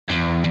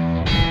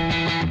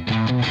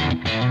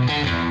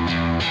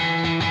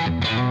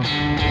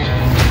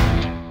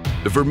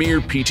The Vermeer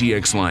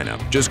PTX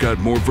lineup just got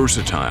more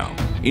versatile.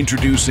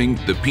 Introducing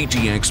the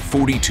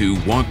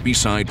PTX42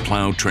 walk-beside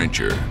plow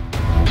trencher.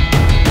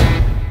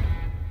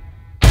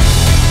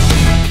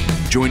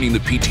 Joining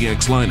the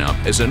PTX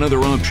lineup as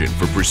another option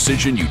for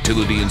precision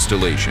utility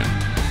installation.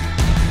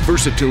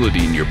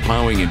 Versatility in your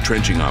plowing and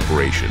trenching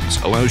operations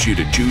allows you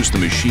to choose the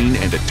machine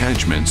and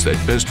attachments that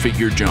best fit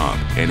your job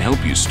and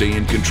help you stay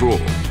in control.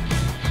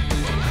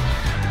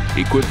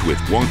 Equipped with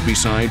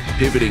walk-beside,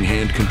 pivoting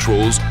hand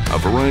controls, a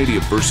variety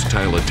of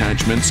versatile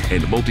attachments,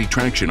 and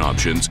multi-traction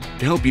options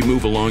to help you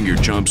move along your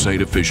job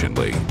site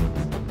efficiently.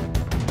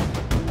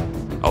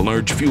 A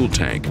large fuel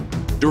tank,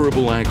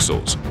 durable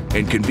axles,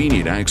 and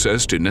convenient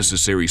access to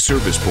necessary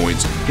service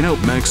points can help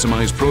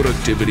maximize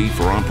productivity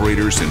for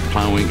operators in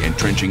plowing and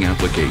trenching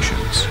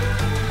applications.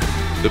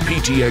 The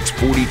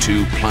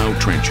PTX42 Plow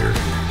Trencher,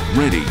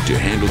 ready to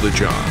handle the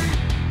job.